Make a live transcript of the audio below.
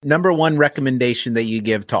Number one recommendation that you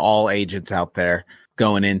give to all agents out there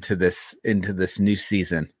going into this new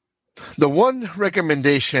season? The one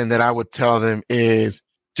recommendation that I would tell them is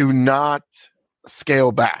do not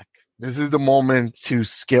scale back. This is the moment to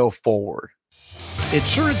scale forward.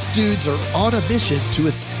 Insurance dudes are on a mission to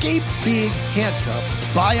escape being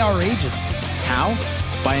handcuffed by our agencies. How?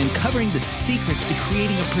 By uncovering the secrets to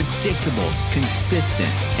creating a predictable, consistent,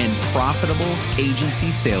 and profitable agency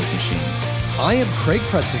sales machine. I am Craig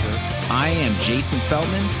Pretzinger. I am Jason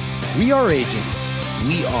Feldman. We are agents.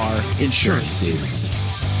 We are insurance dudes.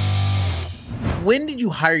 When did you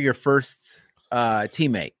hire your first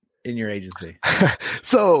teammate in your agency?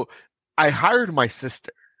 So I hired my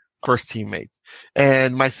sister, first teammate.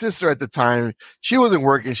 And my sister at the time, she wasn't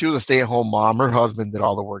working. She was a stay-at-home mom. Her husband did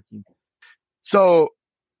all the working. So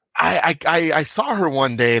I saw her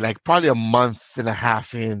one day, like probably a month and a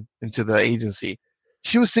half into the agency.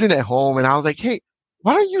 She was sitting at home and I was like, hey,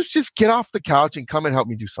 why don't you just get off the couch and come and help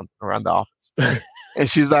me do something around the office? And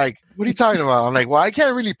she's like, what are you talking about? I'm like, well, I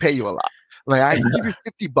can't really pay you a lot. I'm like, I can give you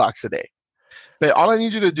 $50 a day. But all I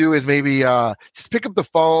need you to do is maybe just pick up the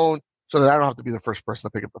phone so that I don't have to be the first person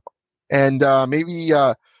to pick up the phone. And maybe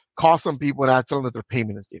call some people and tell them that their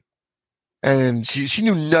payment is due. And she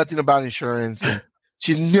knew nothing about insurance. And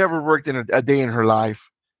she's never worked in a day in her life.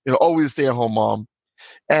 Always a stay-at-home mom.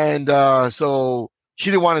 And so she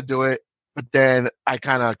didn't want to do it. But then I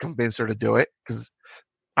kind of convinced her to do it because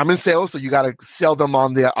I'm in sales, so you got to sell them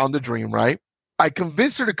on the dream, right? I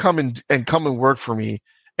convinced her to come and work for me.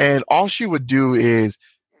 And all she would do is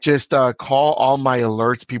just call all my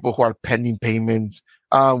alerts, people who are pending payments.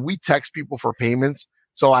 We text people for payments.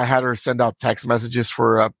 So I had her send out text messages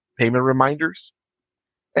for payment reminders.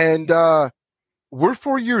 And we're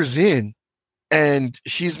 4 years in, and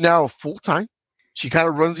she's now full-time. She kind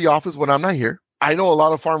of runs the office when I'm not here. I know a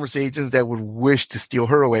lot of farmers agents that would wish to steal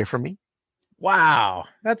her away from me. Wow,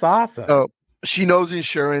 that's awesome. She knows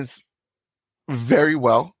insurance very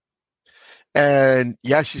well. And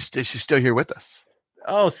yeah, she's still here with us.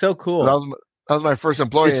 Oh, so cool. So that was my first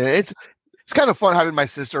employee. And it's kind of fun having my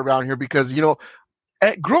sister around here because,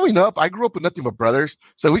 growing up, I grew up with nothing but brothers.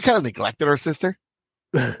 So we kind of neglected our sister.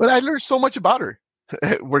 But I learned so much about her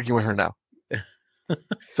working with her now.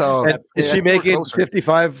 So is she making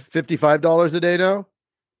 $55 a day now?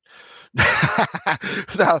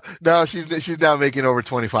 No, she's now making over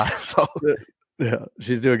 25. So yeah,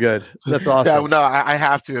 she's doing good. That's awesome. Yeah, no, I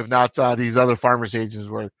have to. If not, these other farmers agents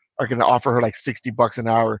are going to offer her like $60 an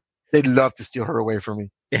hour. They'd love to steal her away from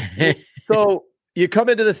me. So you come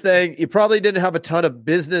into this thing. You probably didn't have a ton of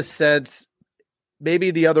business sense.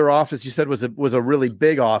 Maybe the other office you said was a really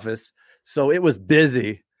big office, so it was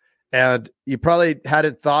busy, and you probably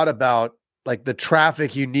hadn't thought about like the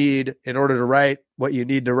traffic you need in order to write what you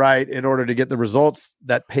need to write in order to get the results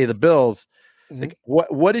that pay the bills. Mm-hmm. Like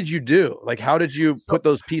what did you do? Like, how did you put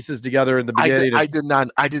those pieces together in the beginning? I did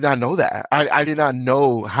not know that. I did not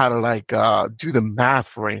know how to do the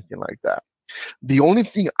math or anything like that. The only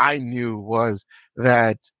thing I knew was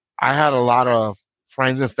that I had a lot of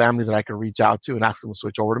friends and family that I could reach out to and ask them to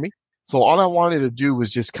switch over to me. So all I wanted to do was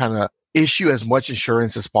just kind of issue as much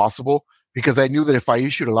insurance as possible, because I knew that if I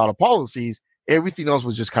issued a lot of policies, everything else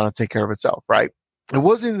would just kind of take care of itself, right? It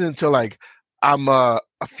wasn't until I'm a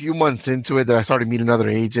few months into it that I started meeting other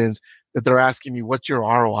agents that they're asking me, what's your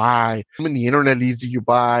ROI? How many internet leads do you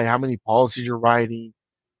buy? How many policies you're writing?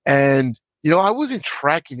 And, I wasn't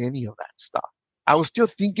tracking any of that stuff. I was still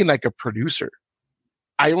thinking like a producer.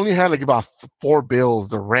 I only had like about 4 bills: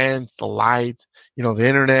 the rent, the light, the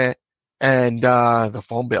internet, and the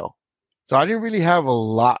phone bill. So I didn't really have a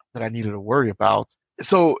lot that I needed to worry about.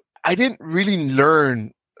 So I didn't really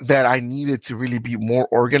learn that I needed to really be more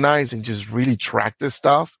organized and just really track this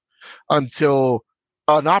stuff until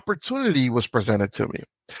an opportunity was presented to me.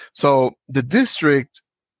 So the district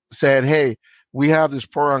said, hey, we have this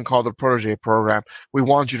program called the Protege Program. We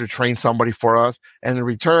want you to train somebody for us. And in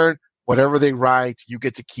return, whatever they write, you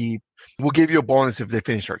get to keep. We'll give you a bonus if they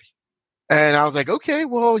finish early. And I was like, okay,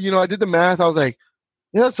 well, I did the math. I was like,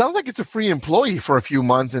 it sounds like it's a free employee for a few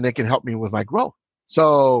months and they can help me with my growth.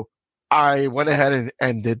 So I went ahead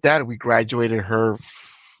and did that. We graduated her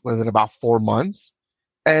within about 4 months.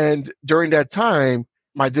 And during that time,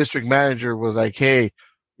 my district manager was like, hey,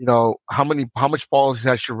 how much policies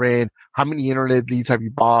has she ran? How many internet leads have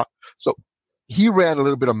you bought? So he ran a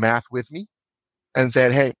little bit of math with me and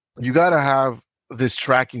said, hey, you got to have this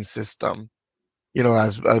tracking system,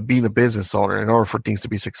 as being a business owner in order for things to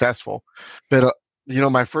be successful. But,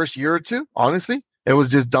 my first year or two, honestly, it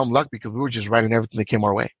was just dumb luck because we were just writing everything that came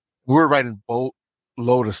our way. We were writing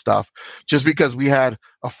load of stuff just because we had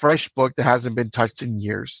a fresh book that hasn't been touched in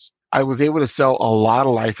years. I was able to sell a lot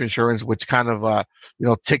of life insurance, which kind of,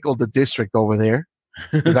 tickled the district over there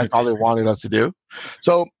because that's all they wanted us to do.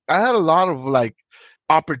 So I had a lot of like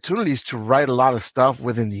opportunities to write a lot of stuff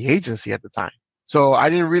within the agency at the time. So I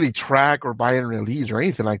didn't really track or buy any leads or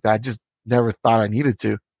anything like that. I just never thought I needed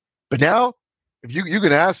to. But now, if you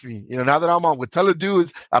can ask me, now that I'm on with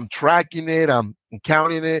Teledudes, I'm tracking it, I'm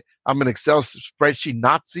counting it. I'm an Excel spreadsheet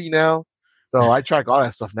Nazi now. So I track all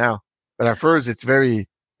that stuff now. But at first, it's very,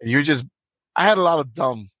 I had a lot of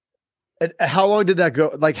dumb. And how long did that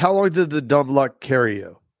go? Like, how long did the dumb luck carry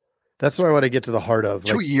you? That's what I want to get to the heart of.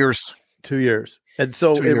 2 years. 2 years. And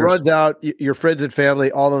so it runs out, your friends and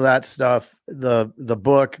family, all of that stuff, the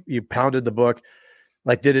book, you pounded the book.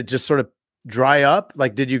 Like, did it just sort of dry up?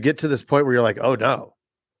 Like, did you get to this point where you're like, oh no?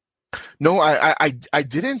 No, I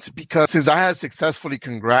didn't, because since I had successfully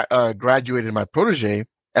graduated my protege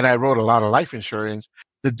and I wrote a lot of life insurance,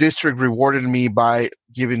 the district rewarded me by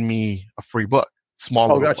giving me a free book.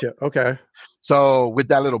 Small. Oh, gotcha. Book. Okay. So with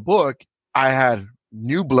that little book, I had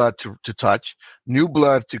new blood to touch, new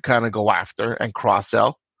blood to kind of go after and cross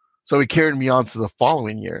sell. So it carried me on to the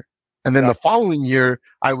following year. And then the following year,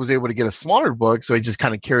 I was able to get a smaller book. So it just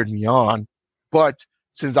kind of carried me on. But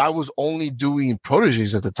since I was only doing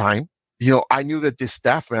proteges at the time, I knew that the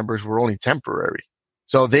staff members were only temporary.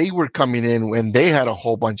 So they were coming in when they had a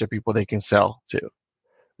whole bunch of people they can sell to.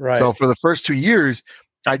 Right. So for the first 2 years,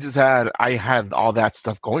 I had all that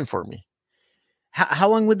stuff going for me. How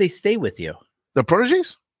long would they stay with you? The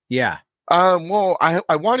proteges? Yeah. Well,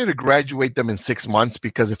 I wanted to graduate them in 6 months,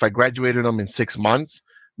 because if I graduated them in 6 months,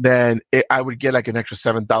 then I would get like an extra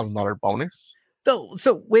 $7,000 bonus.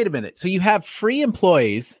 So wait a minute. So you have free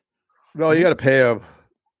employees. No, you got to pay them.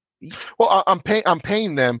 Well, I'm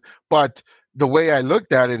paying them, but the way I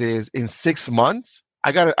looked at it is in 6 months,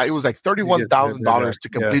 it was like $31,000 to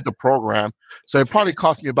complete the program. So it probably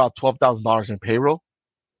cost me about $12,000 in payroll,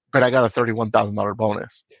 but I got a $31,000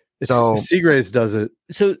 bonus. So Seagraves does it.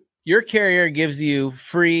 So your carrier gives you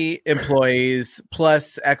free employees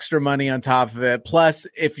plus extra money on top of it. Plus,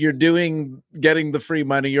 if you're getting the free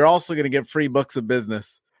money, you're also going to get free books of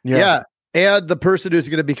business. Yeah. And the person who's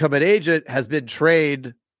going to become an agent has been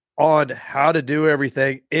trained on how to do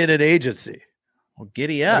everything in an agency. Well,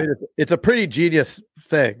 giddy up. I mean, it's a pretty genius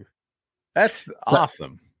thing. That's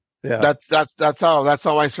awesome. Yeah. That's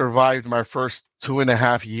how I survived my first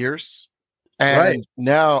 2.5 years. And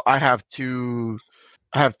now I have two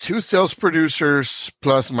sales producers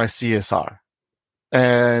plus my CSR.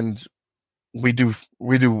 And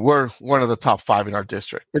we're one of the top 5 in our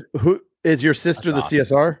district. Who is your sister? That's the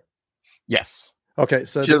awesome. CSR? Yes. Okay.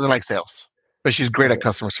 So she doesn't like sales, but she's great at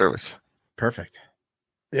customer service. Perfect.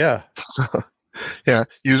 Yeah. So, yeah,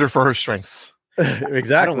 use her for her strengths.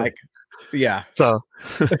 Exactly. Yeah. So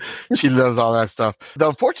she loves all that stuff.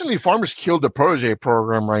 Unfortunately, farmers killed the protege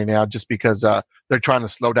program right now just because they're trying to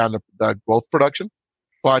slow down the growth production.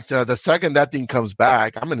 But the second that thing comes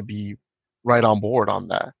back, I'm going to be right on board on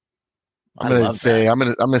that. I'm going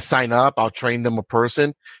to sign up. I'll train them a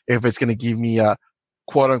person if it's going to give me a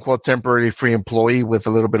quote unquote temporary free employee with a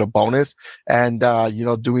little bit of bonus. And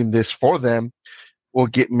doing this for them will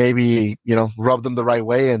get maybe rub them the right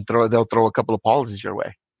way, and they'll throw a couple of policies your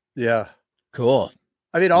way. Yeah. Cool.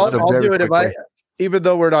 I mean, I'll do it even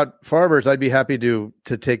though we're not farmers, I'd be happy to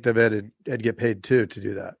take them in and get paid too to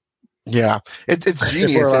do that. Yeah, it's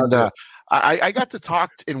genius. And I got to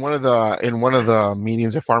talk in one of the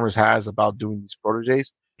meetings that farmers has about doing these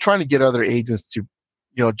proteges, trying to get other agents to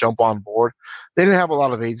jump on board. They didn't have a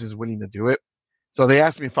lot of agents willing to do it, so they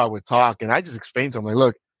asked me if I would talk, and I just explained to them, like,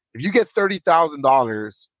 look, if you get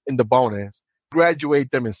 $30,000 in the bonus,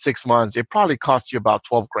 graduate them in 6 months, it probably costs you about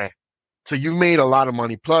 $12,000. So you've made a lot of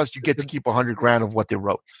money. Plus, you get to keep $100,000 of what they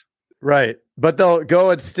wrote. Right, but they'll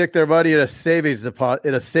go and stick their money in a savings account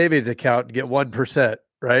and get 1%.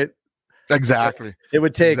 Right? Exactly. It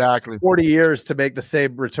would take 40 years to make the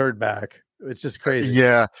same return back. It's just crazy.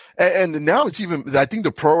 Yeah, and now it's even. I think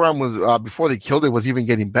the program was before they killed it was even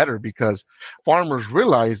getting better, because farmers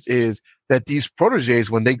realized is that these proteges,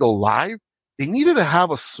 when they go live, they needed to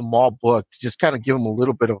have a small book to just kind of give them a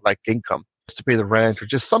little bit of like income to pay the rent or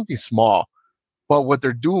just something small. But what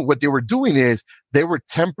they were doing is they were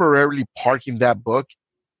temporarily parking that book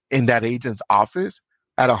in that agent's office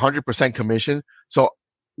at 100% commission. So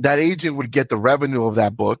that agent would get the revenue of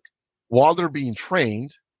that book while they're being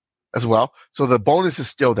trained as well. So the bonus is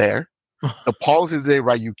still there. The policies they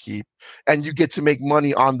write you keep, and you get to make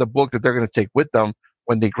money on the book that they're going to take with them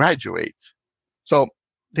when they graduate. So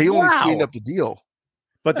they only cleaned up the deal.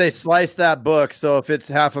 But they slice that book, so if it's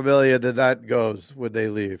 $500,000, then that goes when they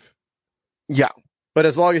leave. Yeah, But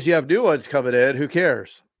as long as you have new ones coming in, who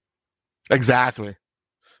cares? exactly.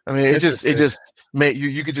 I mean, it just made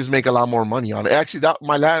you could just make a lot more money on it. Actually,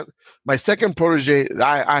 that my second protege,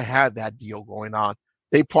 I had that deal going on.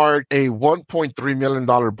 They parked a $1.3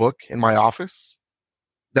 million book in my office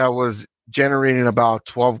that was generating about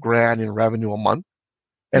 12 grand in revenue a month.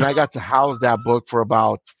 And I got to house that book for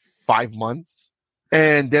about 5 months.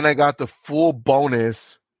 And then I got the full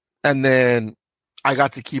bonus. And then I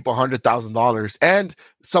got to keep $100,000. And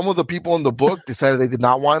some of the people in the book decided they did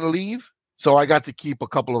not want to leave. So I got to keep a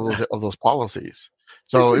couple of those policies.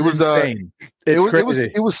 So it was insane.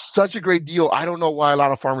 It was such a great deal. I don't know why a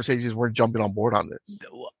lot of farmers agents weren't jumping on board on this.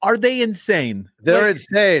 Are they insane? They're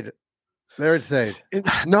insane. They're insane.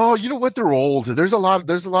 No, you know what? They're old. There's a lot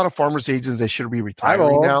of farmers agents that should be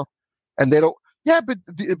retiring now, and they don't. Yeah, but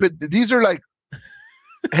these are like,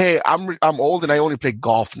 hey, I'm old and I only play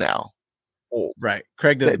golf now. Old. Right.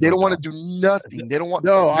 Craig They don't want to do nothing. They don't want.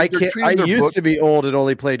 No, I can't. I used to be old and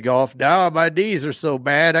only played golf. Now my knees are so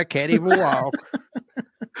bad I can't even walk.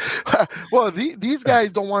 Well, these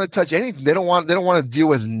guys don't want to touch anything. They don't want to deal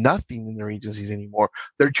with nothing in their agencies anymore.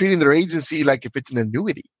 They're treating their agency like if it's an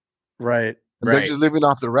annuity. Right. They're just living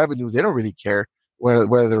off the revenues. They don't really care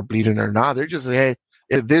whether they're bleeding or not. They're just hey,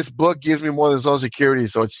 this book gives me more than Social Security,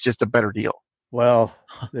 so it's just a better deal. Well,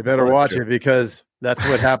 they better watch it because that's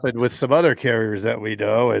what happened with some other carriers that we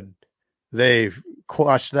know, and they've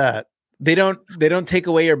quashed that. They don't take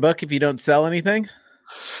away your book if you don't sell anything.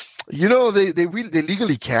 You know, they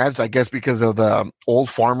legally can't, I guess, because of the old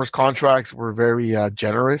farmers contracts were very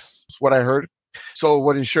generous. That's what I heard. So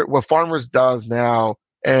what Farmers does now,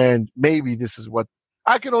 and maybe this is what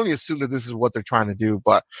I can only assume that this is what they're trying to do,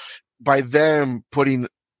 but by them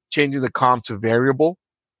changing the comp to variable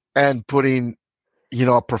and putting,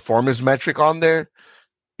 a performance metric on there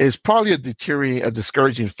is probably a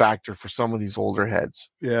discouraging factor for some of these older heads.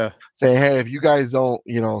 Yeah. Say, hey, if you guys don't,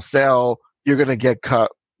 sell, you're going to get cut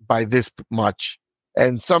by this much.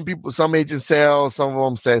 And some agents sell, some of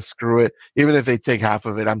them say, screw it. Even if they take half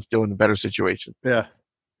of it, I'm still in a better situation. Yeah.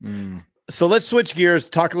 So let's switch gears,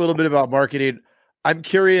 talk a little bit about marketing. I'm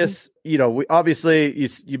curious, we obviously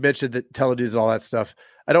you mentioned that telenews and all that stuff.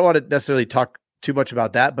 I don't want to necessarily talk too much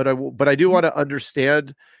about that, but I do want to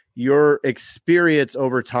understand your experience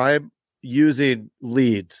over time using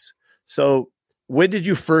leads. So when did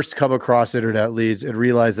you first come across internet leads and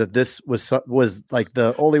realize that this was like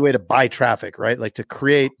the only way to buy traffic, right? Like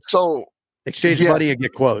to exchange money and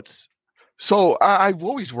get quotes. So I've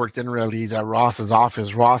always worked internet leads at Ross's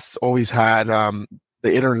office. Ross always had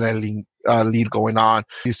the internet lead going on.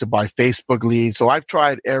 I used to buy Facebook leads. So I've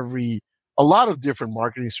tried a lot of different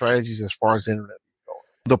marketing strategies as far as internet leads go.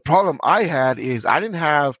 The problem I had is I didn't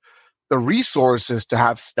have the resources to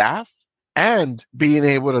have staff and being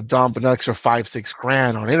able to dump an extra 5-6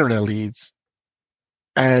 grand on internet leads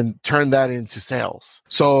and turn that into sales.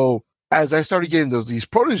 So as I started getting these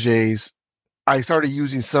proteges, I started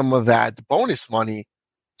using some of that bonus money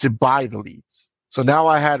to buy the leads. So now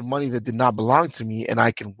I had money that did not belong to me and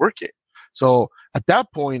I can work it. So at that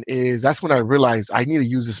point that's when I realized I need to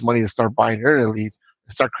use this money to start buying internet leads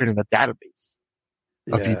and start creating a database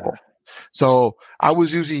of people. So I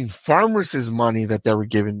was using Farmers' money that they were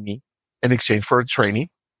giving me in exchange for a training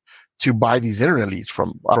to buy these internet leads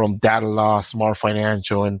from Data Law, Smart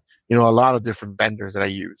Financial, and a lot of different vendors that I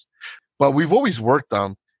use. But we've always worked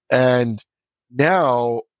them, and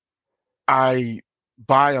now I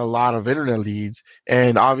buy a lot of internet leads,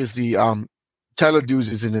 and obviously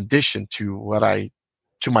teledues is in addition to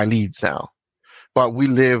my leads now. But we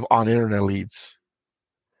live on internet leads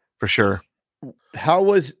for sure.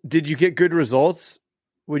 Did you get good results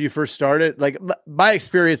when you first started? Like my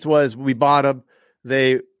experience was we bought them.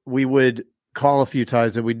 We would call a few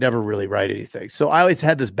times and we'd never really write anything. So I always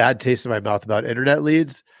had this bad taste in my mouth about internet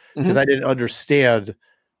leads because I didn't understand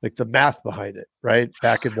like the math behind it, right?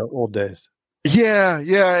 Back in the old days. Yeah.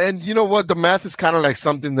 And you know what? The math is kind of like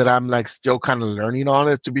something that I'm like still kind of learning on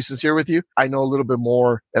it, to be sincere with you. I know a little bit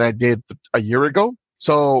more than I did a year ago.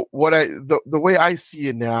 So the way I see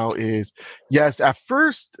it now is, yes, at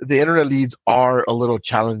first the internet leads are a little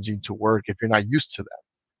challenging to work if you're not used to them.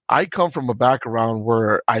 I come from a background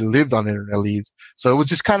where I lived on internet leads, so it was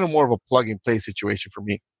just kind of more of a plug and play situation for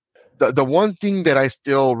me. The one thing that I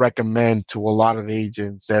still recommend to a lot of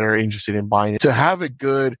agents that are interested in buying it, to have a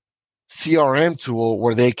good CRM tool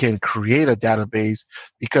where they can create a database,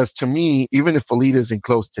 because to me, even if a lead isn't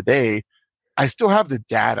closed today, I still have the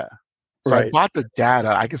data So I bought the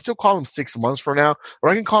data. I can still call them 6 months from now, or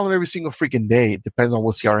I can call them every single freaking day. It depends on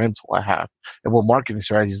what CRM tool I have and what marketing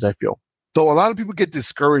strategies I feel. So a lot of people get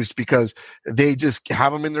discouraged because they just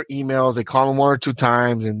have them in their emails. They call them 1 or 2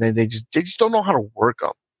 times, and then they just don't know how to work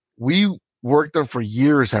them. We worked them for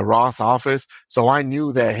years at Ross office. So I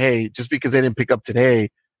knew that, hey, just because they didn't pick up today,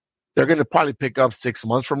 they're going to probably pick up 6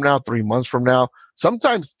 months from now, 3 months from now,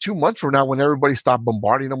 sometimes 2 months from now when everybody stopped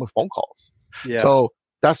bombarding them with phone calls. Yeah. So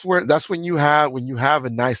that's when you have a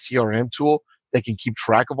nice CRM tool that can keep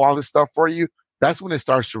track of all this stuff for you. That's when it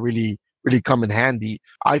starts to really come in handy.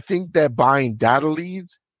 I think that buying data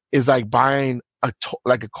leads is like buying a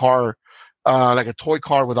toy car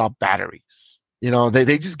without batteries.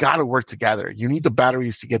 They just got to work together. You need the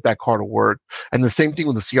batteries to get that car to work. And the same thing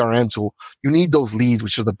with the CRM tool. You need those leads,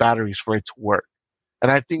 which are the batteries for it to work.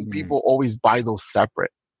 And I think people always buy those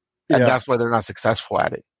separate. And that's why they're not successful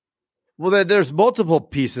at it. Well, then there's multiple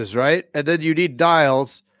pieces, right? And then you need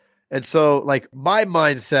dials. And so like my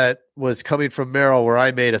mindset was coming from Merrill where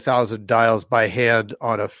I made 1,000 dials by hand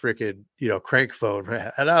on a freaking, crank phone.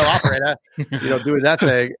 Hello, operator, doing that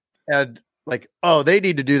thing. And like, oh, they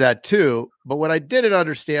need to do that too. But what I didn't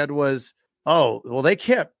understand was, oh, well, they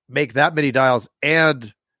can't make that many dials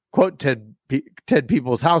and quote 10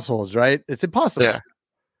 people's households, right? It's impossible. Yeah.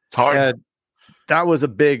 It's hard. And that was a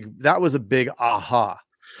big aha,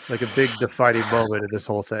 like a big defining moment in this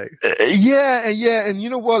whole thing. Yeah. And you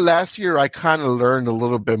know what? Last year, I kind of learned a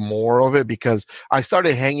little bit more of it because I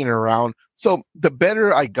started hanging around. So the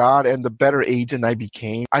better I got and the better agent I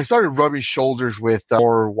became, I started rubbing shoulders with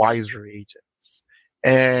more wiser agents.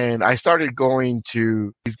 And I started going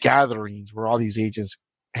to these gatherings where all these agents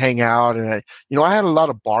hang out. And I had a lot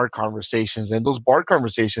of bar conversations, and those bar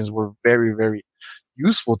conversations were very, very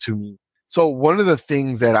useful to me. So one of the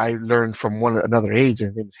things that I learned from another agent,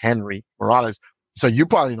 his name is Henry Morales. So you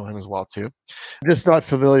probably know him as well too. I'm just not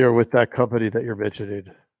familiar with that company that you're mentioning.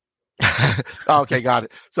 Okay, got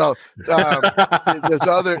it. So these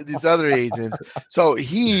other agents. So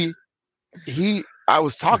I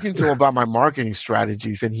was talking to him about my marketing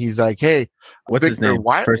strategies, and he's like, "Hey, what's Victor, his name?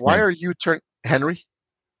 why are you Henry?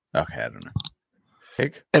 Okay, I don't know.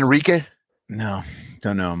 Enrique? No,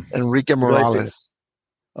 don't know him. Enrique Morales.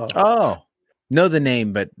 Oh, know the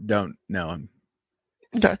name, but don't know him.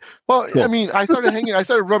 Okay. Well, cool. I mean, I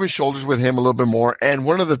started rubbing shoulders with him a little bit more. And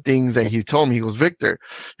one of the things that he told me, he goes, Victor,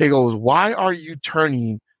 he goes, why are you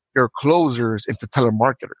turning your closers into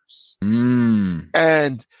telemarketers?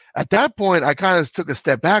 And at that point, I kind of took a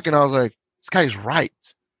step back and I was like, this guy's right.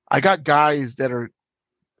 I got guys that are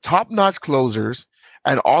top-notch closers,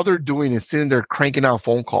 and all they're doing is sitting there cranking out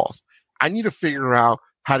phone calls. I need to figure out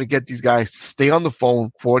how to get these guys to stay on the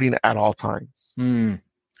phone quoting at all times. 100%.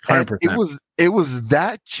 It was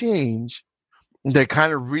that change that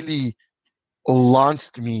kind of really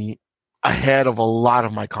launched me ahead of a lot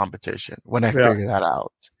of my competition when I figured that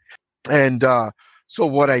out. And so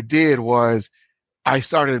what I did was I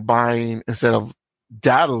started buying, instead of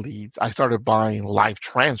data leads, I started buying live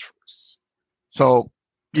transfers. So,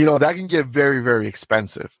 that can get very, very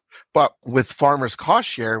expensive. But with Farmers Cost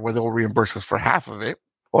Share, where they'll reimburse us for half of it,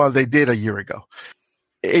 well, they did a year ago.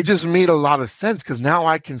 It just made a lot of sense because now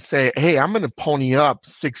I can say, hey, I'm going to pony up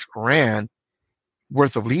 $6,000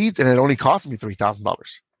 worth of leads, and it only cost me $3,000.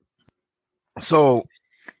 So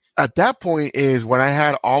at that point is when I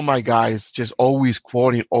had all my guys just always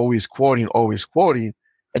quoting, and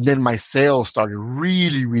then my sales started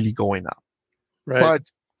really, really going up. Right. But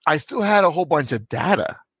I still had a whole bunch of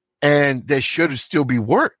data, and they should still be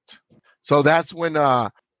worked. So that's when I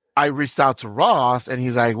reached out to Ross, and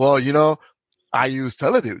he's like, well, I use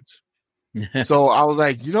Teledudes. So I was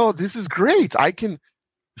like, this is great. I can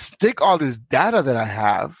stick all this data that I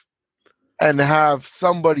have and have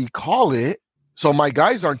somebody call it. So my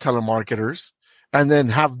guys aren't telemarketers, and then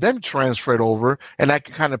have them transfer it over. And I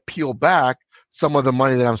can kind of peel back some of the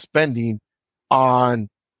money that I'm spending on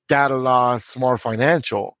data loss, smart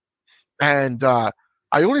financial. And I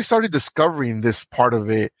only started discovering this part of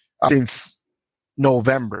it since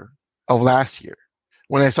November of last year,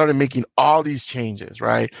 when I started making all these changes,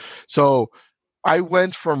 right? So I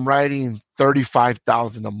went from writing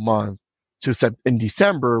 $35,000 a month to in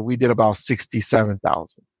December, we did about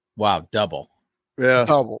 $67,000. Wow, double. Yeah.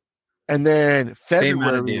 Double. And then February. Same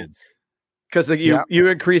amount of dudes. Because you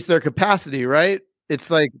increase their capacity, right?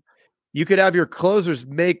 It's like you could have your closers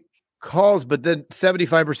make calls, but then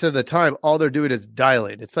 75% of the time, all they're doing is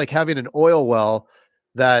dialing. It's like having an oil well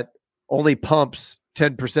that only pumps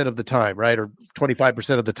 10% of the time, right? Or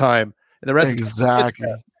 25% of the time. And the rest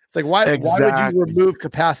exactly. It's like, why would you remove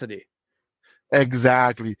capacity?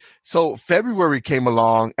 Exactly. So February came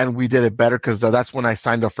along and we did it better because that's when I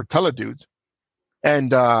signed up for Teledudes.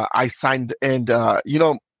 And I signed, and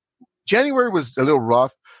January was a little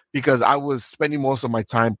rough because I was spending most of my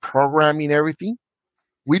time programming everything.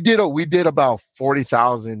 We did about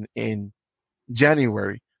 40,000 in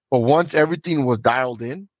January, but once everything was dialed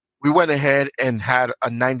in, we went ahead and had a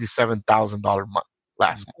 $97,000 month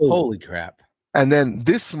last month. Holy crap! And then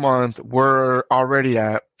this month we're already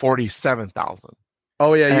at 47,000.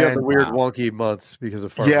 Oh yeah, you have the And weird wonky months because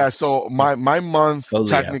of farmers. yeah, so my month Oh,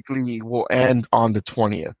 yeah. technically will end on the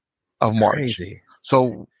 20th of March. Crazy.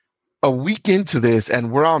 So a week into this,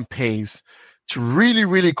 and we're on pace to really,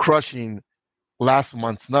 really crushing last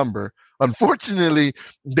month's number. Unfortunately,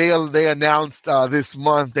 they announced this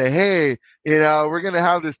month that, hey, we're gonna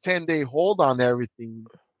have this 10-day hold on everything.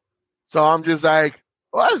 So I'm just like,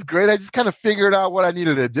 well, that's great. I just kind of figured out what I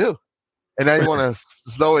needed to do, and I want to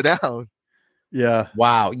slow it down. Yeah.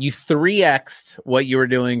 Wow. You 3x'd what you were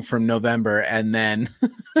doing from November, and then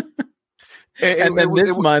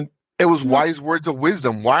this month. It was wise words of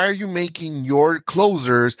wisdom. Why are you making your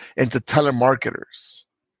closers into telemarketers?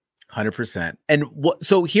 100%. And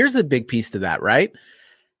so here's a big piece to that, right?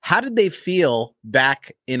 How did they feel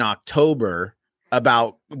back in October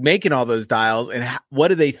about making all those dials, and what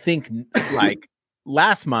do they think like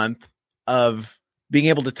last month of being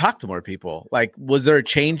able to talk to more people? Like, was there a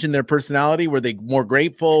change in their personality? Were they more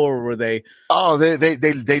grateful, or were they? Oh,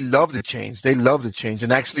 they love the change. They love the change.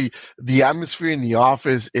 And actually the atmosphere in the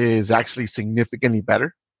office is actually significantly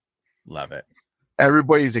better. Love it.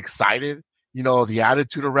 Everybody's excited. The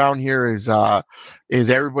attitude around here is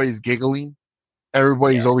everybody's giggling.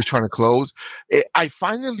 Everybody's always trying to close. I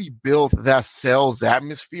finally built that sales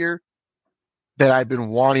atmosphere that I've been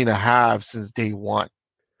wanting to have since day one.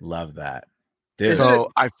 Love that. Dude.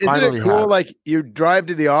 So I finally isn't it cool? have. Like you drive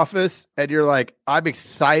to the office and you're like, I'm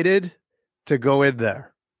excited to go in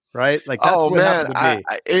there, right? Like that's what happened to me.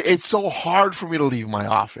 It's so hard for me to leave my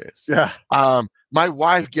office. Yeah. My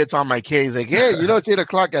wife gets on my case like, hey, it's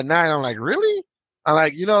 8:00 at night. I'm like, really? I'm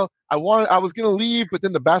like, I was gonna leave, but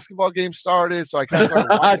then the basketball game started, so I kind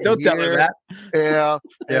of don't tell her that. Yeah,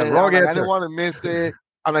 wrong answer. I didn't want to miss it.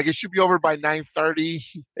 I'm like, it should be over by 9:30.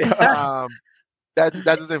 That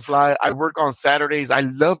doesn't fly. I work on Saturdays. I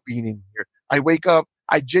love being in here.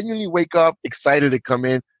 I genuinely wake up excited to come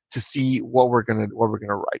in to see what we're gonna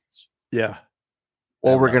write. Yeah.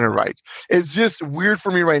 What we're gonna write. It's just weird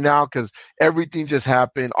for me right now because everything just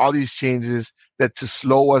happened. All these changes that to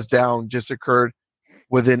slow us down just occurred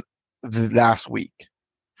within the last week.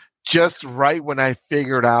 Just right when I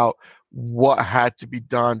figured out what had to be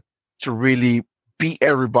done to really beat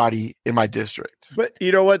everybody in my district. But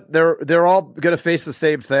you know what? They're all going to face the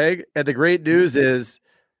same thing. And the great news is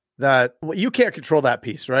that you can't control that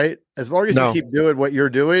piece, right? As long as you keep doing what you're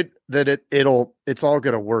doing, then it's all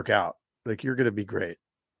going to work out. Like you're going to be great.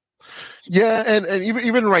 Yeah, and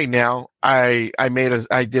even right now, I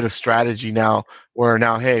did a strategy now where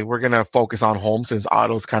hey, we're gonna focus on home since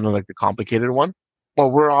auto's kind of like the complicated one, but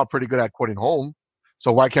we're all pretty good at quoting home,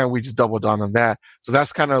 so why can't we just double down on that? So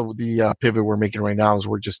that's kind of the pivot we're making right now is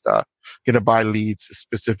we're just gonna buy leads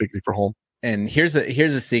specifically for home. And here's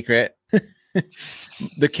a secret: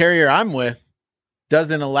 the carrier I'm with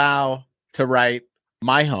doesn't allow to write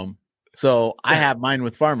my home, so I have mine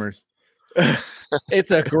with farmers.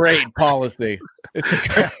 It's a great policy. It's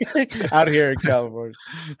a great out here in California.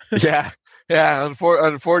 Yeah.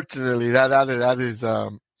 Unfortunately, that is.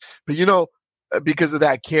 But because of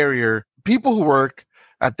that carrier, people who work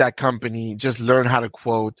at that company just learn how to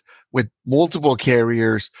quote with multiple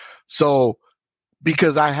carriers. So,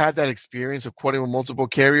 because I had that experience of quoting with multiple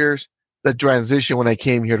carriers, the transition when I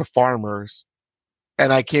came here to farmers,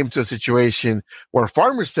 and I came to a situation where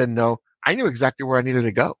farmers said no, I knew exactly where I needed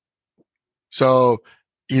to go. So,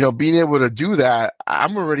 being able to do that,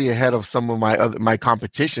 I'm already ahead of some of my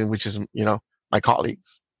competition, which is, my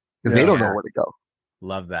colleagues, because they don't know where to go.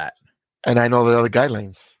 Love that. And I know the other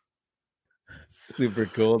guidelines. Super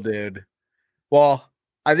cool, dude. Well,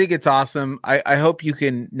 I think it's awesome. I hope you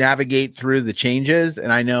can navigate through the changes.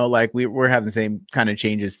 And I know like we're having the same kind of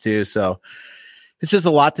changes too. So it's just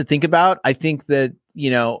a lot to think about. I think that,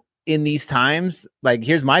 in these times, like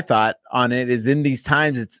here's my thought on it is in these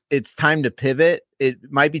times, it's time to pivot.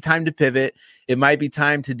 It might be time to pivot. It might be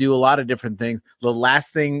time to do a lot of different things. The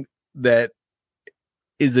last thing that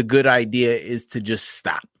is a good idea is to just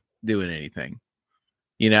stop doing anything.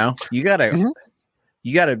 You gotta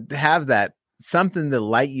have that something to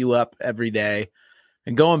light you up every day,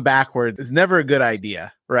 and going backwards is never a good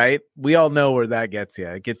idea, right? We all know where that gets you.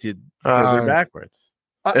 It gets you further backwards.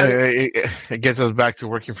 It gets us back to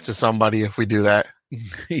working to somebody if we do that.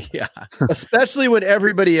 Yeah. Especially when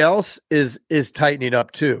everybody else is tightening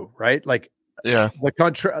up too, right? Like, yeah,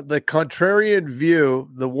 the contrarian view,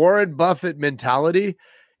 the Warren Buffett mentality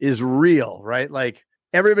is real, right? Like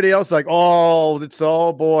everybody else, like, oh, it's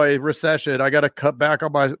boy, recession. I got to cut back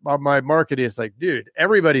on my marketing. It's like, dude,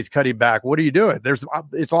 everybody's cutting back. What are you doing?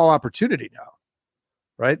 It's all opportunity now,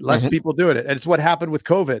 right? Less people doing it, and it's what happened with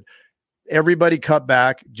COVID. Everybody cut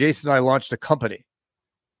back. Jason and I launched a company,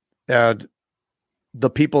 and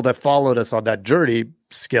the people that followed us on that journey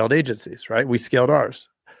scaled agencies, right? We scaled ours.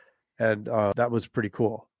 And that was pretty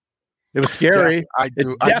cool. It was scary. Yeah, I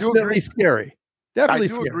do Definitely agree. Scary. Definitely I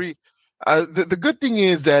do scary. agree. The good thing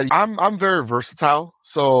is that I'm very versatile,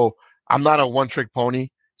 so I'm not a one-trick pony.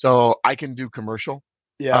 So I can do commercial.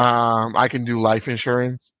 Yeah. I can do life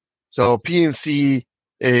insurance. So PNC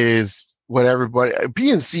is what everybody.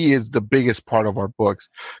 PNC is the biggest part of our books.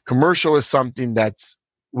 Commercial is something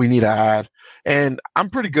we need to add, and I'm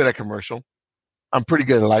pretty good at commercial. I'm pretty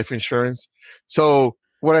good at life insurance. So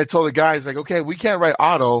what I told the guys, like, okay, we can't write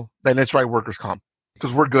auto, then let's write workers' comp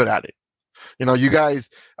because we're good at it. You know, you guys,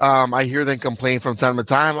 I hear them complain from time to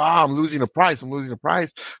time, I'm losing the price. Well,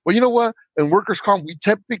 you know what? In workers' comp, we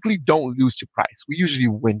typically don't lose to price. We usually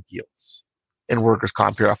win deals in workers'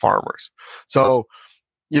 comp here at Farmers. So,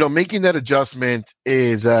 you know, making that adjustment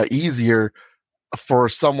is easier for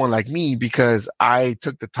someone like me because I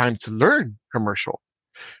took the time to learn commercial.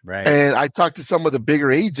 Right. And I talked to some of the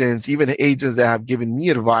bigger agents, even agents that have given me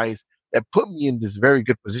advice that put me in this very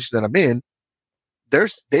good position that I'm in.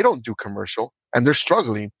 They don't do commercial and they're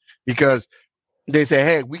struggling because they say,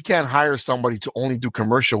 hey, we can't hire somebody to only do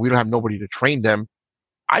commercial. We don't have nobody to train them.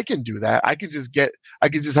 I can do that. I can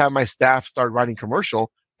just have my staff start writing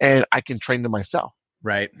commercial and I can train them myself.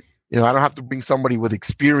 Right. You know, I don't have to bring somebody with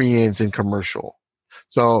experience in commercial.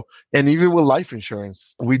 So, and even with life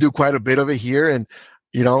insurance, we do quite a bit of it here. And,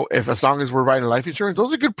 you know, as long as we're writing life insurance,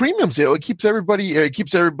 those are good premiums. It keeps everybody,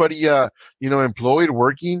 you know, employed,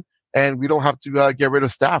 working, and we don't have to get rid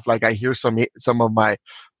of staff. Like I hear some of my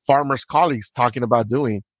farmers colleagues talking about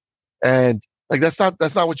doing, and like that's not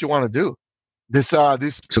what you want to do. This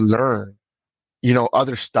to learn, you know,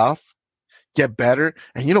 other stuff, get better,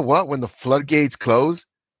 and you know what? When the floodgates close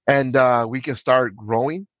and we can start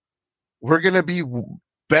growing, we're gonna be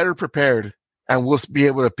better prepared. And we'll be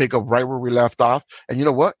able to pick up right where we left off. And you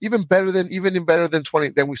know what? Even better than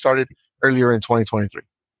we started earlier in 2023.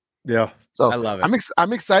 Yeah. So I love it.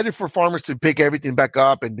 I'm excited for farmers to pick everything back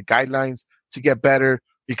up and the guidelines to get better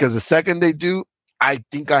because the second they do, I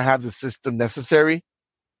think I have the system necessary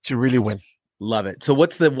to really win. Love it. So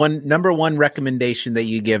what's the number one recommendation that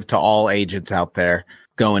you give to all agents out there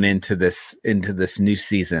going into this new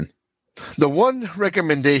season? The one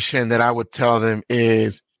recommendation that I would tell them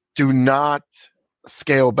is do not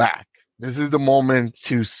scale back. This is the moment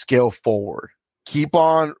to scale forward. Keep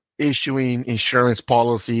on issuing insurance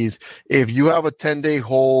policies. If you have a 10-day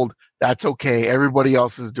hold, that's okay. Everybody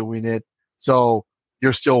else is doing it. So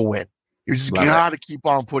you're still win. You just got to keep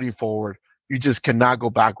on putting forward. You just cannot go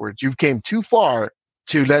backwards. You've came too far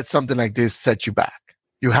to let something like this set you back.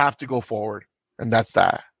 You have to go forward. And that's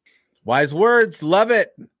that. Wise words. Love it.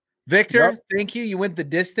 Victor, Yep. Thank you. You went the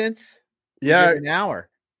distance. Yeah. An hour.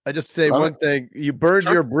 I just say one thing. You burned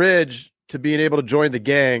your bridge to being able to join the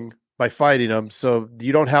gang by fighting them. So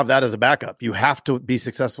you don't have that as a backup. You have to be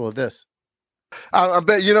successful at this. I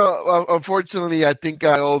bet, you know, unfortunately, I think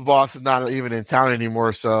my old boss is not even in town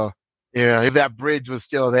anymore. So, you know, if that bridge was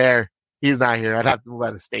still there, he's not here. I'd have to move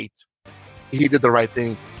out of state. He did the right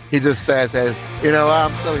thing. He just says, you know,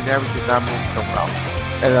 I'm selling everything. I'm moving somewhere else.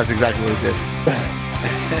 And that's exactly what he did.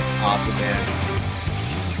 Awesome, man.